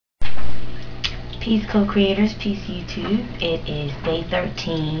Peace co-creators, peace YouTube. It is day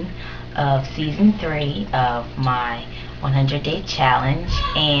 13 of season 3 of my 100-day challenge,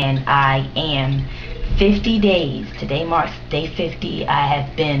 and I am 50 days. Today marks day 50. I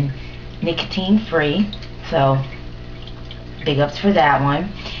have been nicotine free, so big ups for that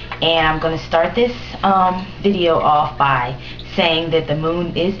one. And I'm going to start this video off by saying that the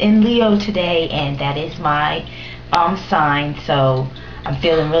moon is in Leo today, and that is my sign. So I'm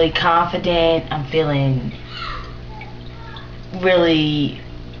feeling really confident. I'm feeling really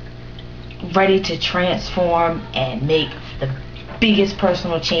ready to transform and make the biggest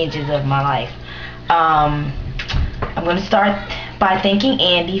personal changes of my life. I'm going to start by thanking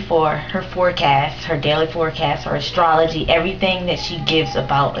Andy for her forecast, her daily forecast, her astrology, everything that she gives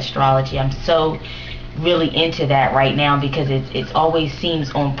about astrology. I'm so really into that right now because it always seems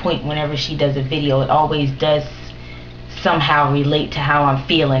on point whenever she does a video. It always does somehow relate to how I'm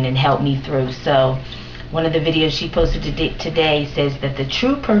feeling and help me through. So one of the videos she posted today says that the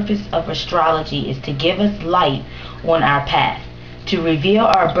true purpose of astrology is to give us light on our path, to reveal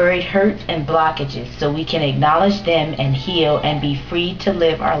our buried hurts and blockages so we can acknowledge them and heal and be free to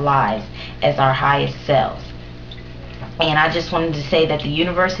live our lives as our highest selves. And I just wanted to say that the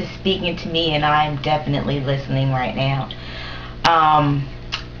universe is speaking to me, and I am definitely listening right now.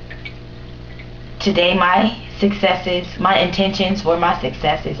 Today my successes, my intentions were my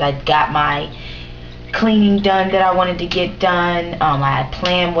successes. I got my cleaning done that I wanted to get done. I had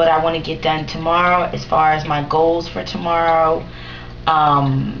planned what I want to get done tomorrow as far as my goals for tomorrow.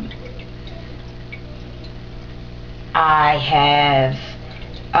 I have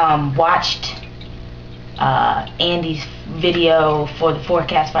watched Andy's video for the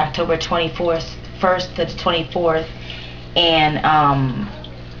forecast for October 1st to the 24th, and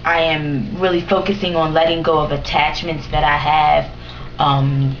I am really focusing on letting go of attachments that I have,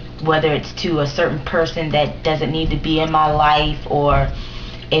 whether it's to a certain person that doesn't need to be in my life, or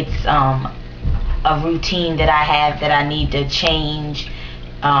it's a routine that I have that I need to change.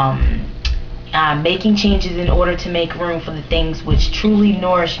 I'm making changes in order to make room for the things which truly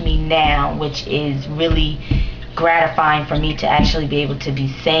nourish me now, which is really gratifying for me to actually be able to be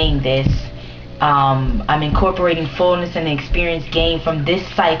saying this. I'm incorporating fullness and experience gained from this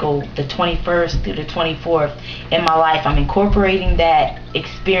cycle, the 21st through the 24th in my life. I'm incorporating that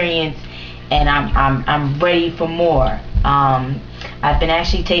experience, and I'm ready for more. I've been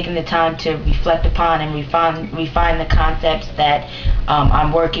actually taking the time to reflect upon and refine the concepts that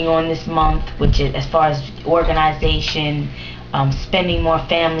I'm working on this month, which is as far as organization, spending more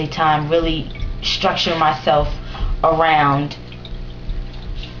family time, really structure myself around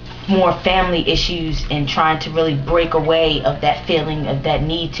more family issues and trying to really break away of that feeling of that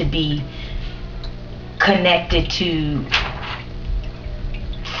need to be connected to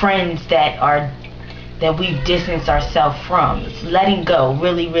friends that we've distanced ourselves from. It's letting go,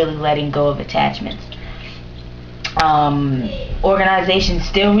 really letting go of attachments. Organization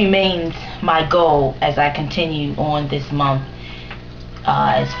still remains my goal as I continue on this month.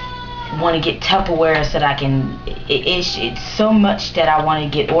 I want to get Tupperware so that I can, it's so much that I want to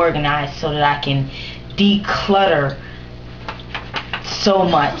get organized so that I can declutter so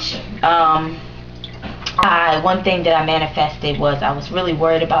much. One thing that I manifested was I was really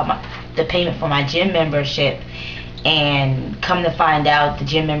worried about the payment for my gym membership, and come to find out the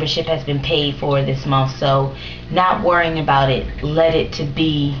gym membership has been paid for this month. So not worrying about it, let it to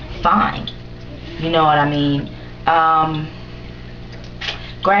be fine, you know what I mean.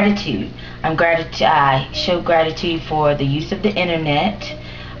 Gratitude. I show gratitude for the use of the internet,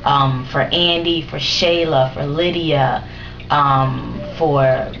 for Andy, for Shayla, for Lydia,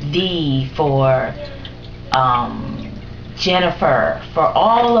 for V, for Jennifer, for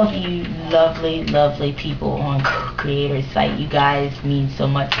all of you lovely people on Creator's site. You guys mean so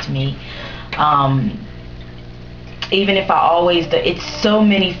much to me. Even if it's so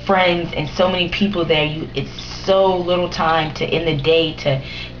many friends and so many people there, it's so little time in the day to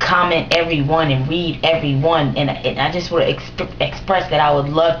comment everyone and read everyone, and I just want to express that I would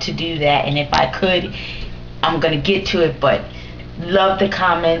love to do that, and if I could, I'm gonna get to it. But love the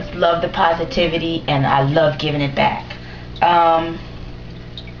comments, love the positivity, and I love giving it back.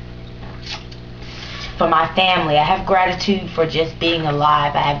 For my family, I have gratitude for just being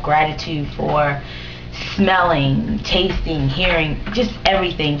alive. I have gratitude for smelling, tasting, hearing, just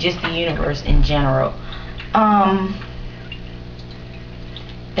everything, just the universe in general.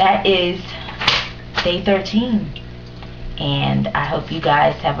 That is day 13, and I hope you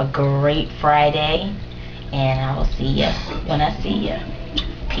guys have a great Friday, and I will see you when I see you.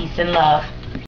 Peace and love.